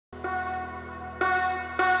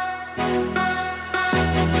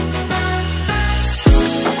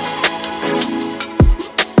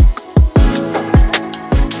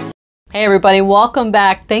Hey everybody, welcome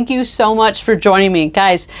back. Thank you so much for joining me.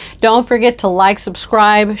 Guys, don't forget to like,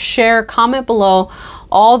 subscribe, share, comment below.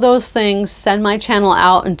 All those things send my channel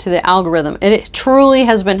out into the algorithm. It truly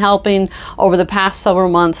has been helping over the past several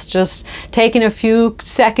months, just taking a few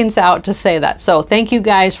seconds out to say that. So thank you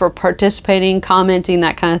guys for participating, commenting,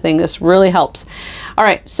 that kind of thing. This really helps. All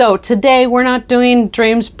right, so today we're not doing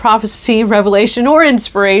dreams, prophecy, revelation, or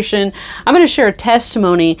inspiration. I'm going to share a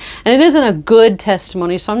testimony, and it isn't a good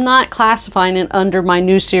testimony, so I'm not classifying it under my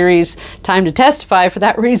new series, Time to Testify, for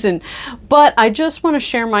that reason. But I just want to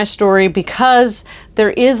share my story because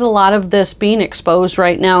there is a lot of this being exposed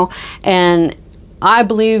right now, and I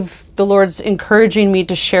believe the Lord's encouraging me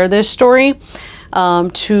to share this story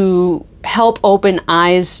to help open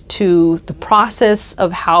eyes to the process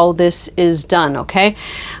of how this is done, okay?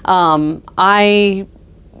 I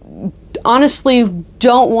honestly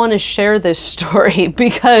don't want to share this story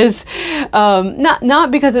because,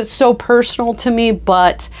 not because it's so personal to me,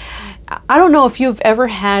 but I don't know if you've ever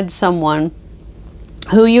had someone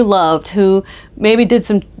who you loved, who maybe did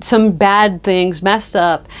some bad things, messed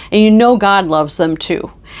up, and you know God loves them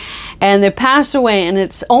too. And they pass away, and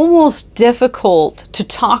it's almost difficult to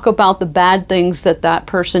talk about the bad things that that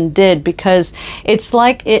person did because it's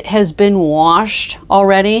like it has been washed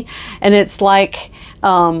already, and it's like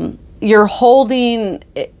you're holding,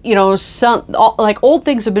 you know, like old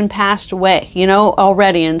things have been passed away, you know,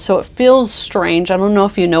 already, and so it feels strange. I don't know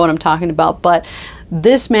if you know what I'm talking about, but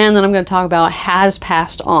this man that I'm going to talk about has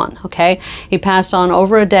passed on, okay? He passed on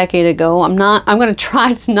over a decade ago. I'm going to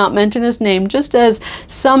try to not mention his name just as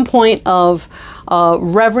some point of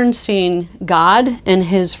reverencing God and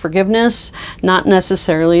his forgiveness, not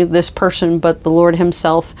necessarily this person, but the Lord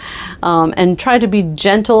himself, and try to be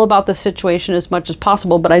gentle about the situation as much as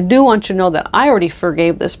possible. But I do want you to know that I already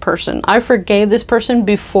forgave this person. I forgave this person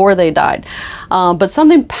before they died. But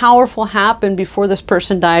something powerful happened before this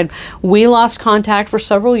person died. We lost contact for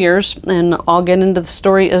several years, and I'll get into the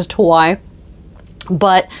story as to why.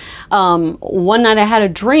 But one night I had a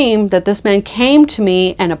dream that this man came to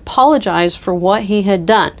me and apologized for what he had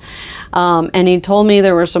done. And he told me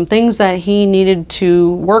there were some things that he needed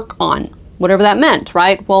to work on, whatever that meant,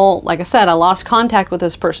 right? Well, like I said, I lost contact with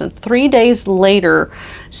this person. 3 days later,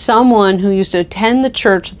 someone who used to attend the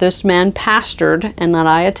church this man pastored and that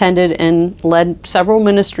I attended and led several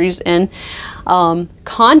ministries in,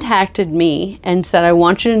 contacted me and said, I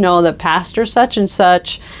want you to know that Pastor such and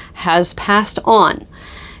such has passed on.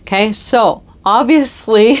 Okay, so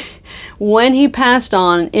obviously when he passed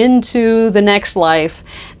on into the next life,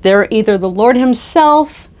 either the Lord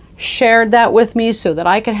himself shared that with me so that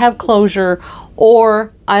I could have closure,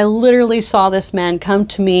 or I literally saw this man come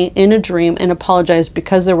to me in a dream and apologize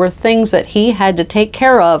because there were things that he had to take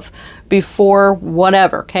care of before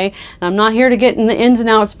whatever, okay? And I'm not here to get in the ins and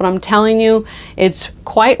outs, but I'm telling you, it's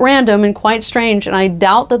quite random and quite strange, and I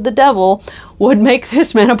doubt that the devil would make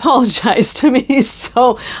this man apologize to me.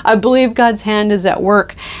 So I believe God's hand is at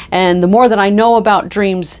work. And the more that I know about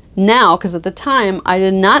dreams now, because at the time I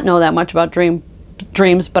did not know that much about dreams,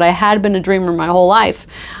 but I had been a dreamer my whole life.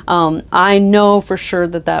 I know for sure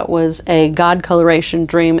that that was a God coloration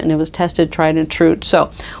dream, and it was tested, tried, and true.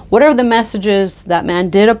 So whatever the message is, that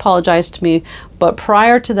man did apologize to me, but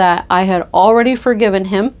prior to that, I had already forgiven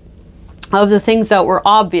him of the things that were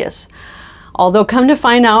obvious. Although come to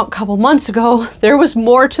find out a couple months ago, there was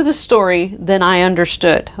more to the story than I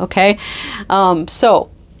understood, okay?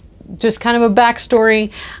 So just kind of a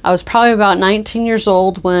backstory. I was probably about 19 years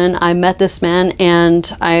old when I met this man, and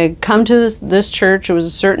I come to this church. It was a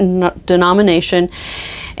certain denomination,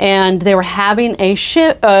 and they were having a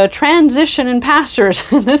transition in pastors.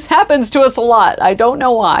 This happens to us a lot. I don't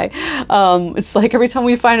know why. It's like every time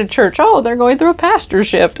we find a church, oh, they're going through a pastor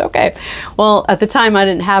shift. Okay. Well, at the time I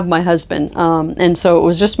didn't have my husband. And so it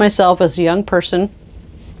was just myself as a young person.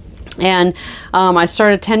 And I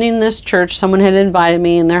started attending this church. Someone had invited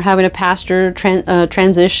me, and they're having a pastor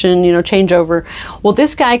transition, you know, changeover. Well,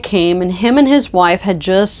 this guy came, and him and his wife had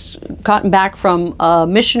just gotten back from a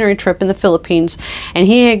missionary trip in the Philippines, and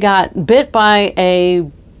he had got bit by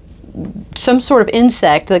some sort of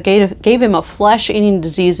insect that gave him a flesh-eating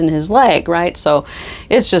disease in his leg, right? So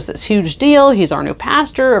it's just this huge deal. He's our new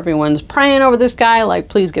pastor. Everyone's praying over this guy, like,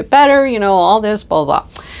 please get better, you know, all this, blah, blah.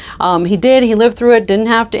 He did. He lived through it, didn't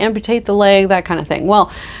have to amputate the leg, that kind of thing.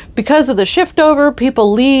 Well, because of the shift over,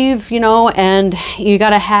 people leave, you know, and you got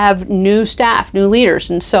to have new staff, new leaders.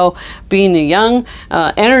 And so being a young,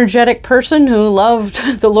 energetic person who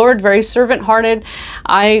loved the Lord, very servant-hearted,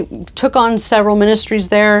 I took on several ministries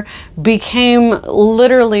there, became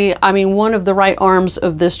literally, I mean, one of the right arms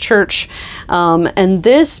of this church. And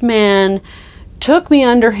this man took me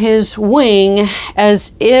under his wing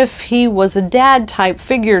as if he was a dad type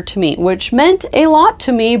figure to me, which meant a lot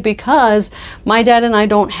to me because my dad and I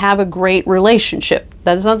don't have a great relationship.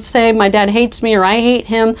 That is not to say my dad hates me or I hate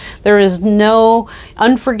him. There is no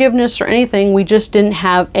unforgiveness or anything. We just didn't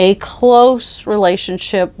have a close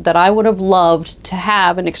relationship that I would have loved to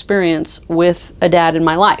have an experience with a dad in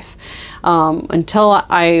my life. Until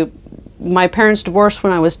my parents divorced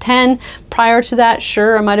when I was 10. Prior to that,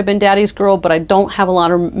 sure, I might have been daddy's girl, but I don't have a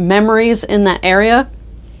lot of memories in that area.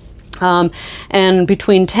 And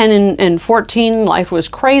between 10 and 14, life was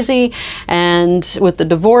crazy, and with the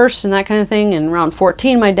divorce and that kind of thing, and around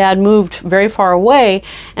 14, my dad moved very far away,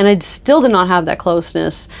 and I still did not have that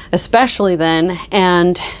closeness, especially then.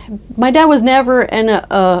 And my dad was never an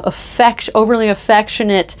overly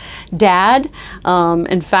affectionate dad.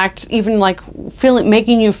 In fact, even like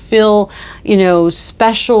making you feel, you know,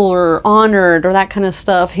 special or honored or that kind of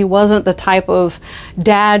stuff. He wasn't the type of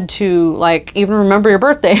dad to like even remember your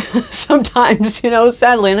birthday. Sometimes, you know,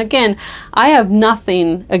 sadly. And again, I have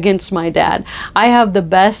nothing against my dad. I have the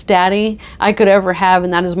best daddy I could ever have,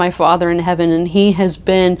 and that is my Father in heaven. And he has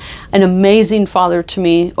been an amazing father to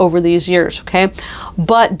me over these years, okay?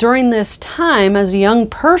 But during this time, as a young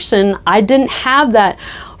person, I didn't have that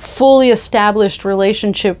fully established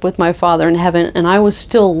relationship with my Father in heaven, and I was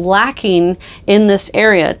still lacking in this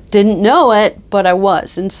area. Didn't know it, but I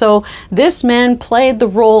was. And so this man played the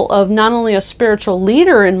role of not only a spiritual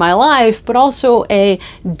leader in my life, but also a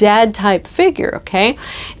dad type figure, okay?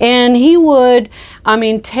 And he would, I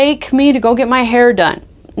mean, take me to go get my hair done.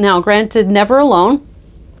 Now, granted, never alone.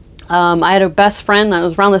 I had a best friend that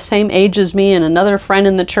was around the same age as me, and another friend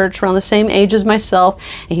in the church around the same age as myself,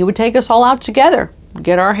 and he would take us all out together,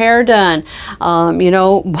 get our hair done, you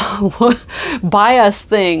know, buy us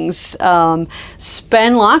things,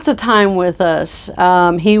 spend lots of time with us.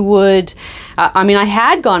 He would, I mean, I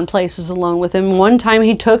had gone places alone with him. One time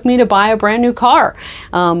he took me to buy a brand new car.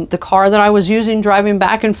 The car that I was using driving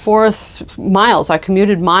back and forth miles, I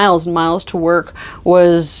commuted miles and miles to work,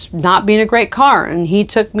 was not being a great car. And he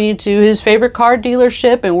took me to his favorite car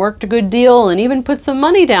dealership and worked a good deal and even put some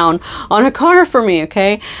money down on a car for me,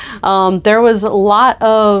 okay? There was a lot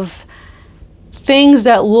of things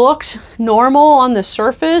that looked normal on the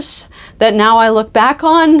surface that now I look back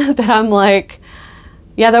on that I'm like,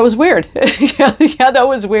 yeah, that was weird. yeah, that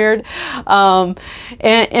was weird.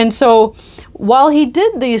 And so while he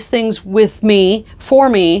did these things with me, for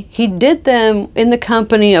me, he did them in the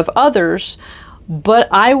company of others, but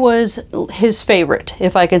I was his favorite,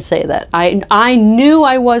 if I can say that. I knew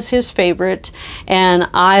I was his favorite, and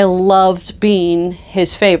I loved being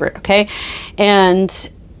his favorite, okay? And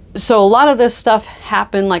so a lot of this stuff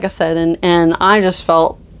happened, like I said, and I just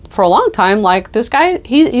felt for a long time like this guy,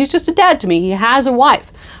 he's just a dad to me. He has a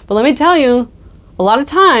wife. But let me tell you, a lot of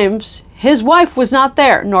times his wife was not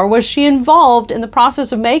there, nor was she involved in the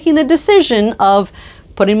process of making the decision of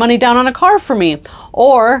putting money down on a car for me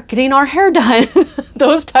or getting our hair done,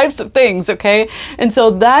 those types of things, okay? And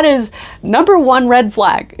so that is number one red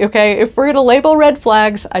flag, okay? If we're gonna label red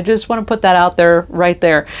flags, I just wanna put that out there, right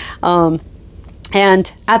there.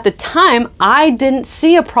 And at the time, I didn't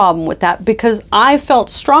see a problem with that because I felt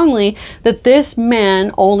strongly that this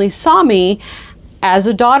man only saw me as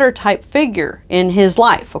a daughter type figure in his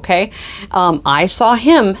life, okay? I saw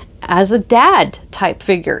him as a dad type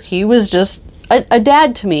figure. He was just a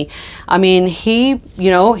dad to me. I mean, he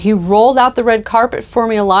rolled out the red carpet for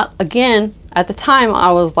me a lot. Again, at the time,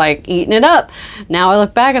 I was like eating it up. Now I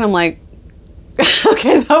look back and I'm like,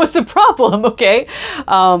 okay, that was a problem, okay?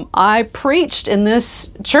 I preached in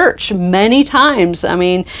this church many times. I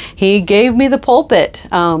mean, he gave me the pulpit.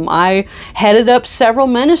 I headed up several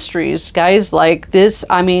ministries, guys, like this.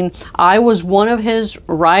 I mean, I was one of his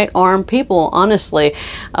right arm people, honestly.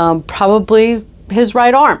 Probably his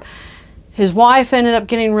right arm. His wife ended up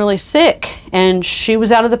getting really sick, and she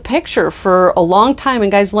was out of the picture for a long time.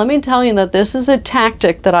 And guys, let me tell you that this is a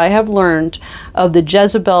tactic that I have learned of the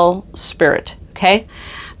Jezebel spirit. Okay,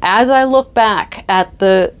 as I look back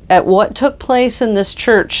at what took place in this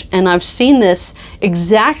church, and I've seen this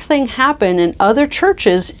exact thing happen in other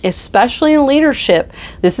churches, especially in leadership,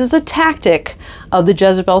 this is a tactic of the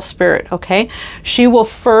Jezebel spirit, okay? She will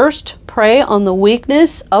first prey on the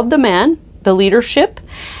weakness of the man, the leadership,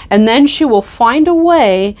 And then she will find a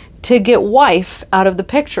way to get wife out of the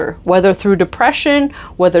picture, whether through depression,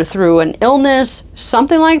 whether through an illness,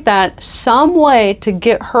 something like that, some way to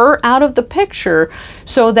get her out of the picture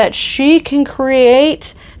so that she can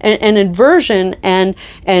create an aversion and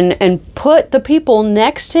put the people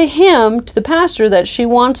next to him, to the pastor that she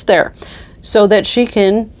wants there, so that she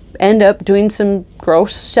can end up doing some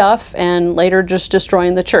gross stuff and later just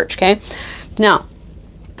destroying the church, okay? Now,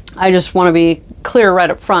 I just want to be clear right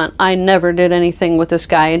up front. I never did anything with this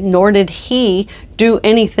guy, nor did he do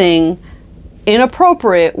anything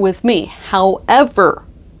inappropriate with me. However,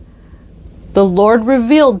 the Lord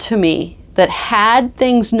revealed to me that had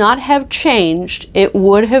things not have changed, it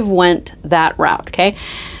would have went that route, okay?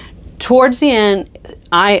 Towards the end,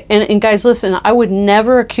 and guys, listen, I would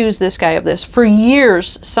never accuse this guy of this. For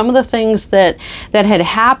years, some of the things that had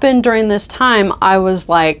happened during this time, I was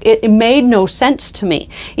like, it made no sense to me.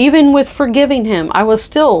 Even with forgiving him, I was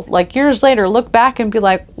still, like years later, look back and be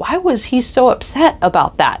like, why was he so upset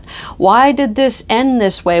about that? Why did this end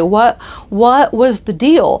this way? What was the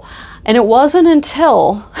deal? And it wasn't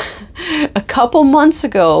until a couple months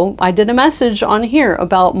ago, I did a message on here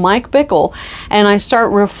about Mike Bickle, and I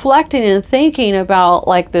start reflecting and thinking about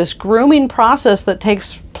like this grooming process that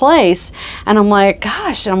takes place, and I'm like,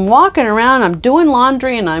 gosh, I'm walking around, I'm doing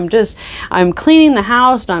laundry, and I'm cleaning the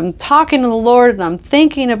house, and I'm talking to the Lord, and I'm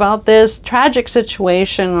thinking about this tragic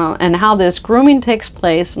situation and how this grooming takes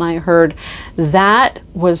place, and I heard that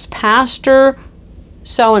was Pastor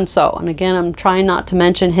so-and-so. And again, I'm trying not to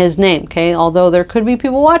mention his name, okay? Although there could be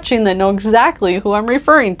people watching that know exactly who I'm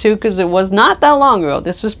referring to, because it was not that long ago.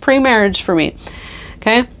 This was pre-marriage for me,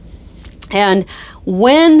 okay? And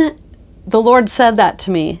when the Lord said that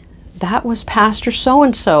to me, that was Pastor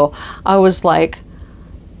so-and-so, I was like,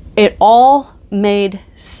 it all made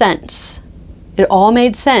sense. It all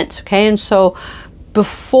made sense, okay? And so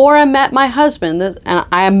before I met my husband, and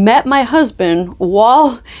I met my husband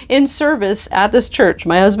while in service at this church.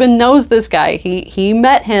 My husband knows this guy. He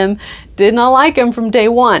met him, did not like him from day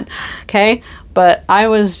one, okay? But I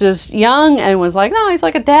was just young and was like, no, he's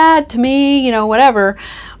like a dad to me, you know, whatever.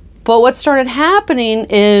 But what started happening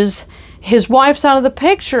is his wife's out of the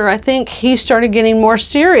picture. I think he started getting more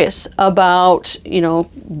serious about, you know,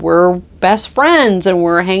 we're best friends and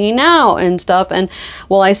we're hanging out and stuff. And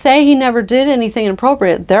while I say he never did anything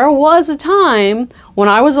inappropriate, there was a time when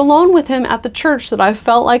I was alone with him at the church that I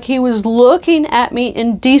felt like he was looking at me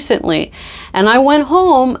indecently. And I went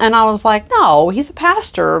home and I was like, no, he's a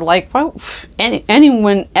pastor, like well,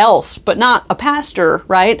 anyone else, but not a pastor,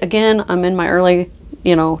 right? Again, I'm in my early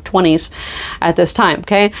 20s at this time,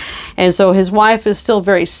 okay? And so his wife is still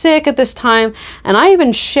very sick at this time, and I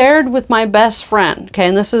even shared with my best friend, okay?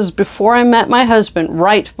 And this is before I met my husband,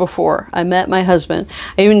 right before I met my husband.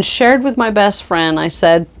 I even shared with my best friend, I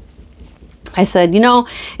said, you know,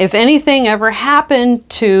 if anything ever happened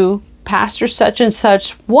to Pastor such and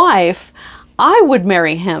such wife, I would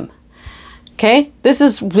marry him. Okay, this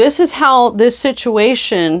is how this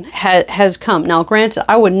situation has come. Now, granted,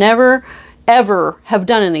 I would never ever have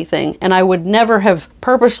done anything, and I would never have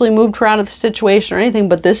purposely moved her out of the situation or anything,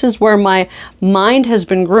 but this is where my mind has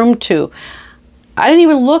been groomed to. I didn't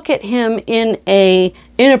even look at him in a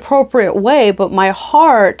inappropriate way, but my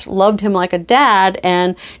heart loved him like a dad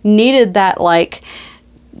and needed that, like,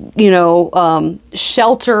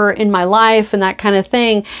 shelter in my life and that kind of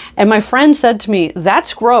thing. And my friend said to me,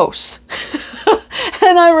 that's gross.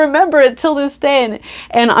 And I remember it till this day.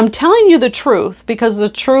 And I'm telling you the truth because the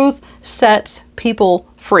truth sets people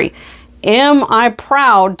free. Am I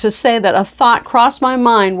proud to say that a thought crossed my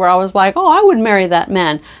mind where I was like, oh, I would marry that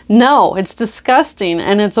man? No, it's disgusting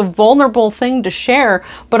and it's a vulnerable thing to share,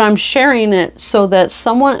 but I'm sharing it so that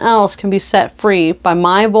someone else can be set free by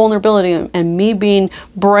my vulnerability and me being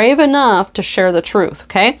brave enough to share the truth,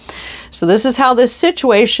 okay? So this is how this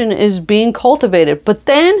situation is being cultivated. But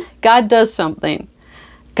then God does something.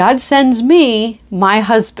 God sends me my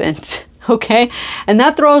husband. Okay, and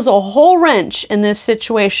that throws a whole wrench in this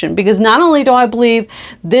situation because not only do I believe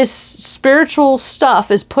this spiritual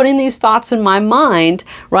stuff is putting these thoughts in my mind,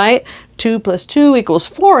 right? 2 + 2 =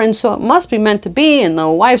 4, and so it must be meant to be, and the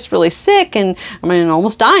wife's really sick and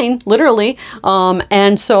almost dying, literally.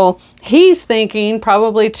 And so he's thinking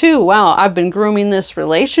probably too, wow, I've been grooming this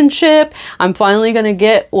relationship. I'm finally going to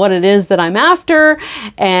get what it is that I'm after.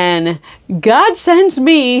 And God sends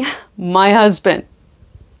me my husband.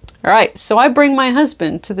 All right, so I bring my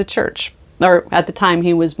husband to the church, or at the time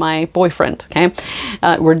he was my boyfriend, okay?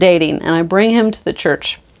 We're dating, and I bring him to the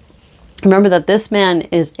church. Remember that this man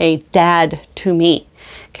is a dad to me,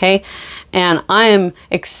 okay? And I am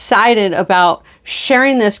excited about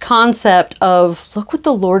sharing this concept of, look what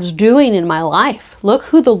the Lord's doing in my life. Look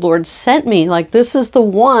who the Lord sent me. Like, this is the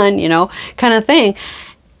one, you know, kind of thing.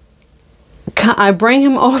 I bring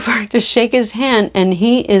him over to shake his hand, and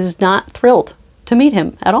he is not thrilled to meet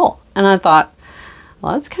him at all. And I thought,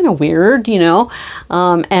 well, that's kind of weird, you know.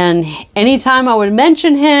 And anytime I would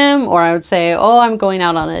mention him, or I would say, oh, I'm going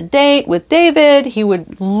out on a date with David, he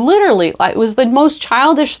would literally, like, it was the most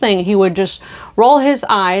childish thing. He would just roll his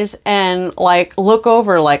eyes and like look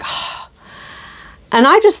over like, and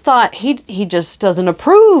I just thought he just doesn't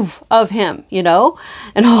approve of him, you know,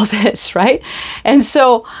 and all this, right? And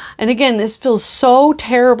so, and again, this feels so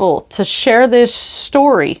terrible to share this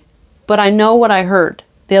story, but I know what I heard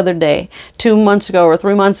the other day, 2 months ago or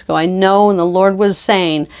 3 months ago. I know, and the Lord was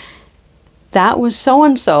saying, that was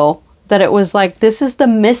so-and-so, that it was like, this is the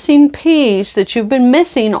missing piece that you've been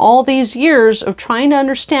missing all these years of trying to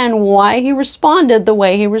understand why he responded the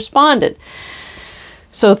way he responded.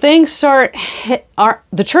 So things start,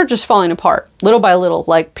 the church is falling apart little by little.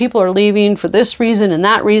 Like, people are leaving for this reason and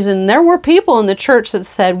that reason. There were people in the church that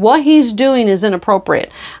said, what he's doing is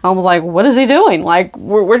inappropriate. I was like, what is he doing? Like,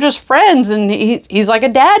 we're just friends, and he's like a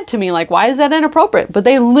dad to me. Like, why is that inappropriate? But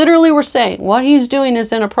they literally were saying, what he's doing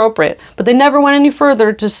is inappropriate. But they never went any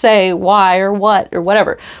further to say why or what or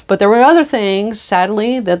whatever. But there were other things,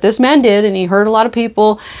 sadly, that this man did, and he hurt a lot of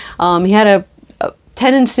people. He had a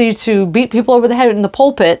tendency to beat people over the head in the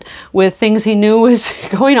pulpit with things he knew was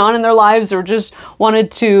going on in their lives, or just wanted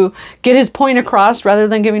to get his point across rather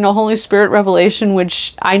than giving a Holy Spirit revelation,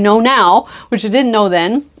 which I know now, which I didn't know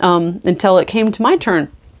then, until it came to my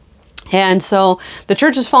turn. And so the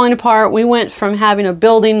church is falling apart. We went from having a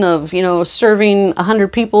building of, you know, serving 100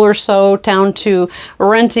 people or so, down to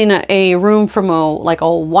renting a room from like a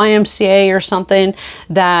YMCA or something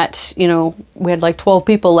that, you know, we had like 12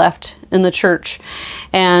 people left in the church.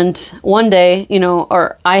 And one day, you know,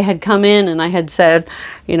 or I had come in and I had said,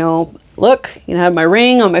 you know, look, you know, I had my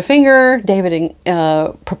ring on my finger. David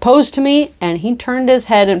proposed to me, and he turned his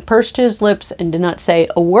head and pursed his lips and did not say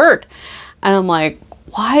a word. And I'm like,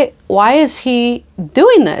 why is he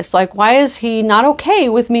doing this? Like, why is he not okay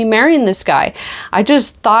with me marrying this guy? I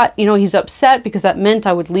just thought, you know, he's upset because that meant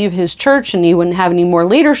I would leave his church and he wouldn't have any more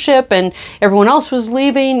leadership, and everyone else was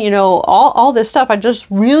leaving, you know, all this stuff. I just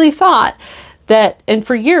really thought that, and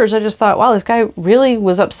for years I just thought, wow, this guy really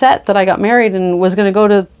was upset that I got married and was going to go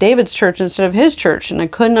to David's church instead of his church. And I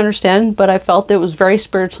couldn't understand, but I felt it was very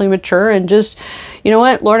spiritually mature, and just, you know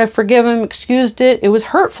what, Lord, I forgive him, excused it. It was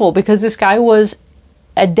hurtful because this guy was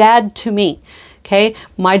a dad to me. Okay.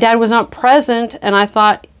 My dad was not present, and I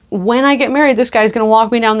thought, when I get married, this guy's going to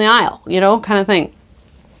walk me down the aisle, you know, kind of thing.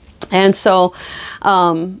 And so,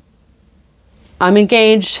 I'm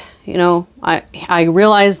engaged, you know, I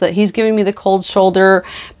realize that he's giving me the cold shoulder.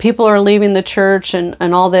 People are leaving the church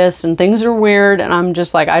and all this, and things are weird. And I'm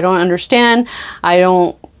just like, I don't understand. I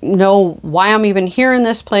don't know why I'm even here in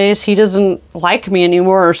this place. He doesn't like me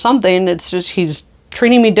anymore or something. It's just, he's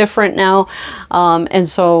treating me different now. And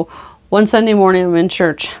so one Sunday morning I'm in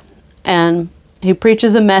church, and he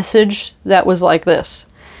preaches a message that was like this: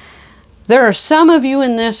 there are some of you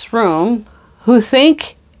in this room who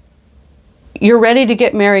think you're ready to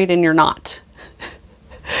get married and you're not.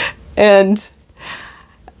 And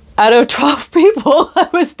out of 12 people, I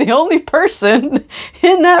was the only person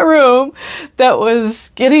in that room that was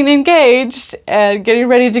getting engaged and getting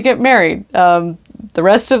ready to get married. The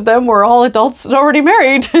rest of them were all adults and already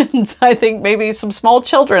married. And I think maybe some small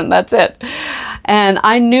children, that's it. And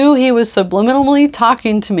I knew he was subliminally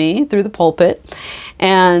talking to me through the pulpit.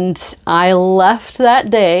 And I left that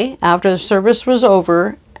day after the service was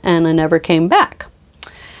over, and I never came back.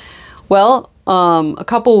 Well, a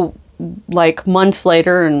couple like months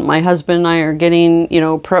later, and my husband and I are getting, you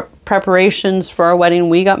know, preparations for our wedding.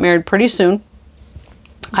 We got married pretty soon.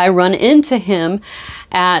 I run into him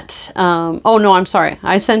at, oh no, I'm sorry.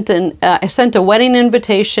 I sent a wedding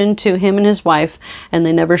invitation to him and his wife, and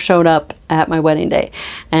they never showed up at my wedding day.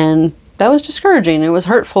 And that was discouraging. It was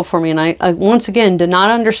hurtful for me. And I once again did not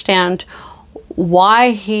understand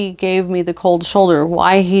why he gave me the cold shoulder,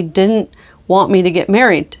 why he didn't want me to get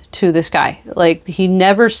married to this guy. Like, he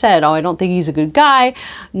never said, oh, I don't think he's a good guy,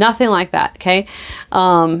 nothing like that. Okay.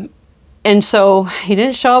 And so he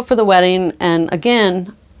didn't show up for the wedding. And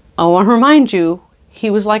again, I want to remind you, he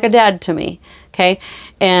was like a dad to me. Okay.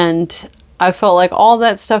 And I felt like all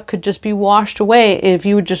that stuff could just be washed away if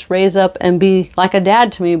you would just raise up and be like a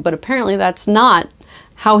dad to me. But apparently that's not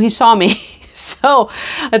how he saw me. So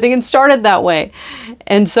I think it started that way.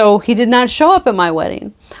 And so he did not show up at my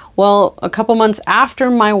wedding. Well, a couple months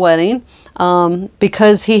after my wedding,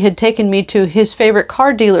 because he had taken me to his favorite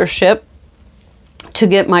car dealership, to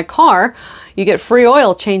get my car. You get free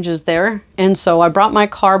oil changes there. And so I brought my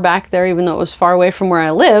car back there, even though it was far away from where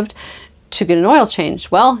I lived, to get an oil change.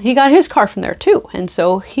 Well, he got his car from there too. And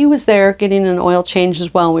so he was there getting an oil change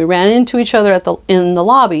as well. We ran into each other in the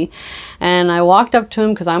lobby, and I walked up to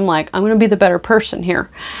him because I'm like, I'm going to be the better person here.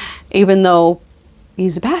 Even though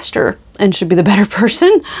he's a pastor and should be the better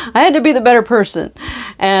person, I had to be the better person.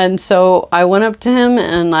 And so I went up to him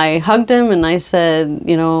and I hugged him and I said,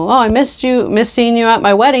 you know, oh, I missed seeing you at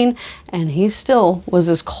my wedding. And he still was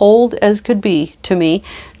as cold as could be to me,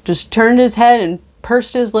 just turned his head and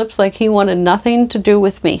pursed his lips like he wanted nothing to do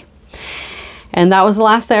with me. And that was the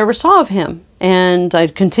last I ever saw of him. And I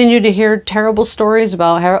continued to hear terrible stories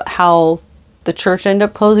about how the church ended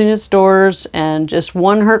up closing its doors, and just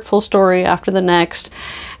one hurtful story after the next,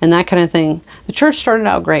 and that kind of thing. The church started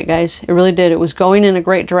out great, guys. It really did. It was going in a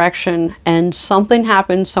great direction, and something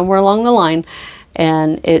happened somewhere along the line,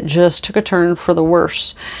 and it just took a turn for the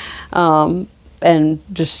worse. And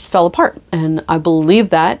just fell apart. And I believe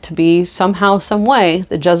that to be somehow, some way,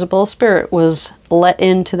 the Jezebel spirit was let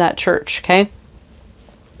into that church, okay?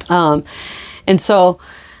 And so,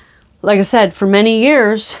 like I said, for many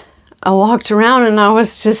years, I walked around and I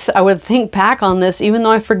would think back on this, even though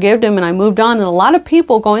I forgave him and I moved on. And a lot of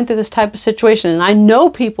people going through this type of situation, and I know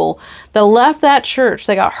people that left that church,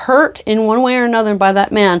 they got hurt in one way or another by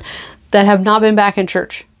that man, that have not been back in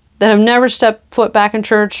church, that have never stepped foot back in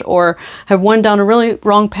church, or have went down a really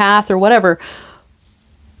wrong path or whatever.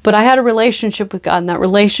 But I had a relationship with God, and that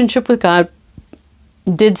relationship with God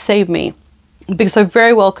did save me, because I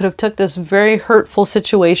very well could have took this very hurtful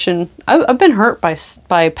situation. I've been hurt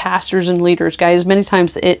by pastors and leaders, guys, many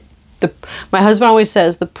times. My husband always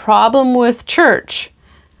says the problem with church,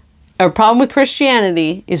 or problem with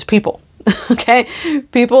Christianity, is people. Okay,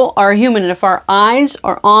 people are human, and if our eyes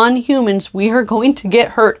are on humans, we are going to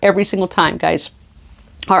get hurt every single time, guys.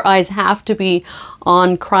 Our eyes have to be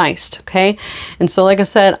on Christ, okay? And so, like I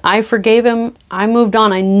said, I forgave him. I moved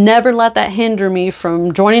on. I never let that hinder me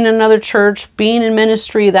from joining another church, being in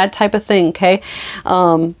ministry, that type of thing, okay?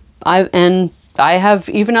 I have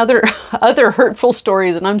even other hurtful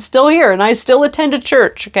stories, and I'm still here, and I still attend a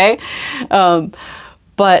church, okay?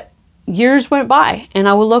 But years went by, and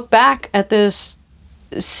I would look back at this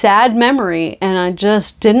sad memory, and I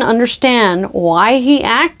just didn't understand why he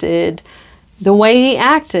acted the way he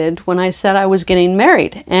acted when I said I was getting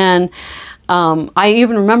married. And I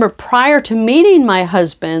even remember, prior to meeting my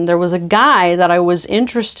husband, there was a guy that I was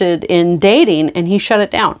interested in dating, and he shut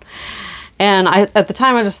it down. And at the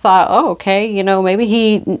time I just thought, oh, okay, you know, maybe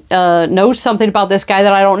he knows something about this guy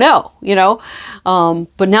that I don't know, you know.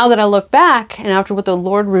 But now that I look back, and after what the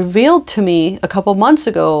Lord revealed to me a couple months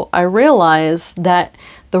ago, I realized that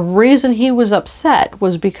the reason he was upset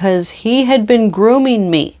was because he had been grooming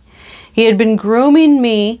me. He had been grooming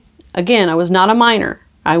me. Again, I was not a minor.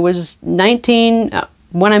 I was 19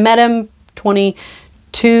 when I met him,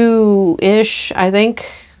 22-ish, I think,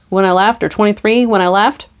 when I left, or 23 when I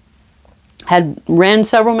left. Had ran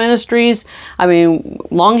several ministries. I mean,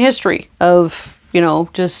 long history of, you know,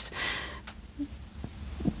 just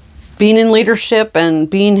being in leadership and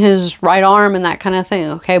being his right arm and that kind of thing,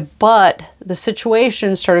 okay? But the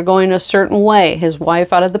situation started going a certain way. His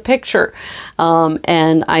wife out of the picture.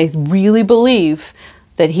 And I really believe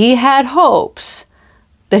that he had hopes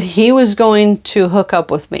that he was going to hook up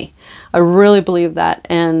with me. I really believe that.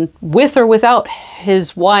 And with or without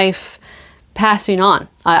his wife passing on.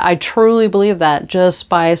 I truly believe that, just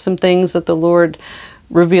by some things that the Lord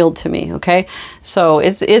revealed to me, okay? So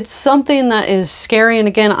it's something that is scary. And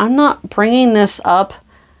again, I'm not bringing this up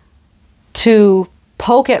to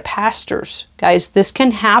poke at pastors. Guys, this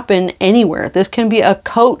can happen anywhere. This can be a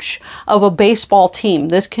coach of a baseball team.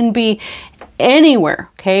 This can be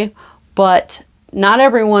anywhere, okay? But not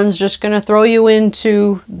everyone's just going to throw you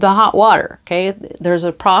into the hot water, okay? There's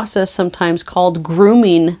a process sometimes called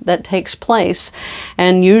grooming that takes place.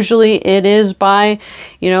 And usually it is by,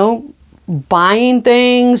 you know, buying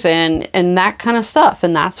things and that kind of stuff.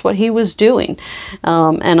 And that's what he was doing.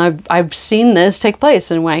 And I've seen this take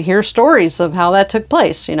place. And when I hear stories of how that took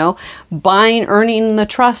place, you know, buying, earning the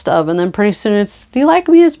trust of, and then pretty soon it's, do you like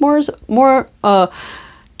me as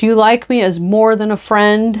more than a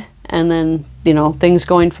friend? And then, you know, things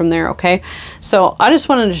going from there, okay? So I just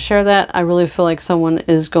wanted to share that. I really feel like someone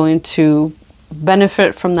is going to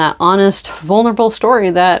benefit from that honest, vulnerable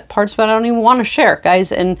story that parts of it I don't even want to share,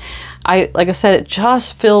 guys. And like I said, it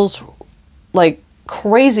just feels like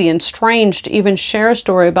crazy and strange to even share a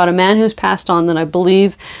story about a man who's passed on, that I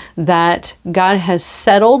believe that God has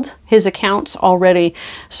settled his accounts already.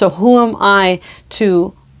 So who am I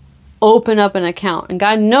to open up an account. And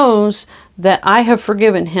God knows that I have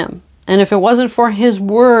forgiven him. And if it wasn't for his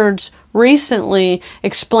words recently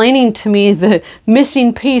explaining to me the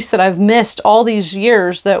missing piece that I've missed all these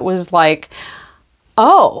years, that was like,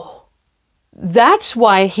 oh, that's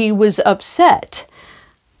why he was upset,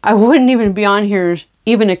 I wouldn't even be on here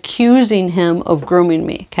even accusing him of grooming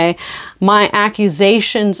me, okay? My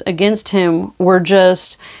accusations against him were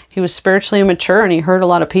just, he was spiritually immature and he hurt a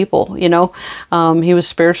lot of people, you know? He was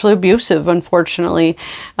spiritually abusive, unfortunately.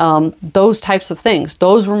 Those types of things.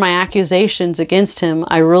 Those were my accusations against him.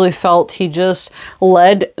 I really felt he just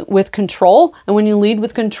led with control. And when you lead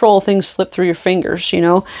with control, things slip through your fingers, you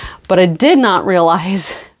know? But I did not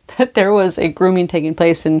realize that there was a grooming taking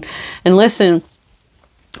place. And listen,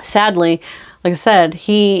 sadly, like I said,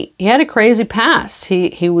 he had a crazy past.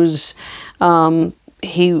 They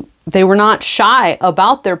were not shy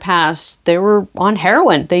about their past. They were on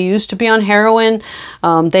heroin. They used to be on heroin.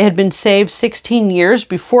 They had been saved 16 years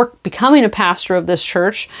before becoming a pastor of this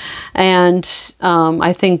church. And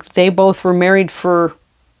I think they both were married for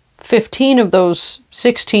 15 of those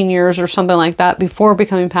 16 years or something like that before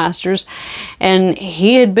becoming pastors. And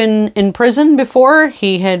he had been in prison before.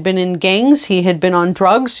 He had been in gangs. He had been on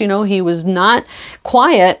drugs. You know, he was not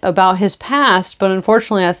quiet about his past. But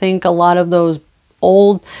unfortunately, I think a lot of those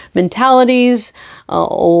old mentalities,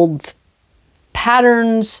 old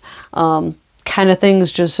patterns, kind of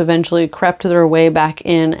things just eventually crept their way back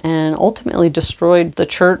in and ultimately destroyed the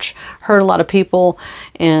church, hurt a lot of people,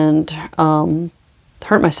 and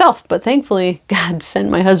hurt myself. But thankfully, God sent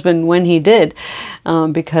my husband when he did,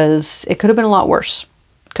 because it could have been a lot worse.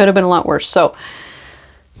 Could have been a lot worse. So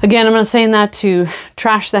again, I'm not saying that to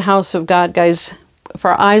trash the house of God, guys. If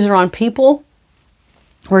our eyes are on people,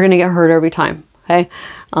 we're going to get hurt every time. Okay.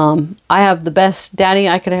 I have the best daddy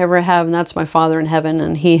I could ever have, and that's my Father in heaven.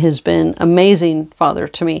 And he has been amazing father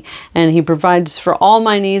to me, and he provides for all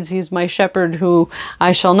my needs. He's my shepherd who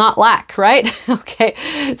I shall not lack, right? Okay.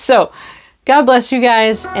 So God bless you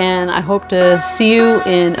guys, and I hope to see you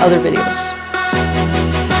in other videos.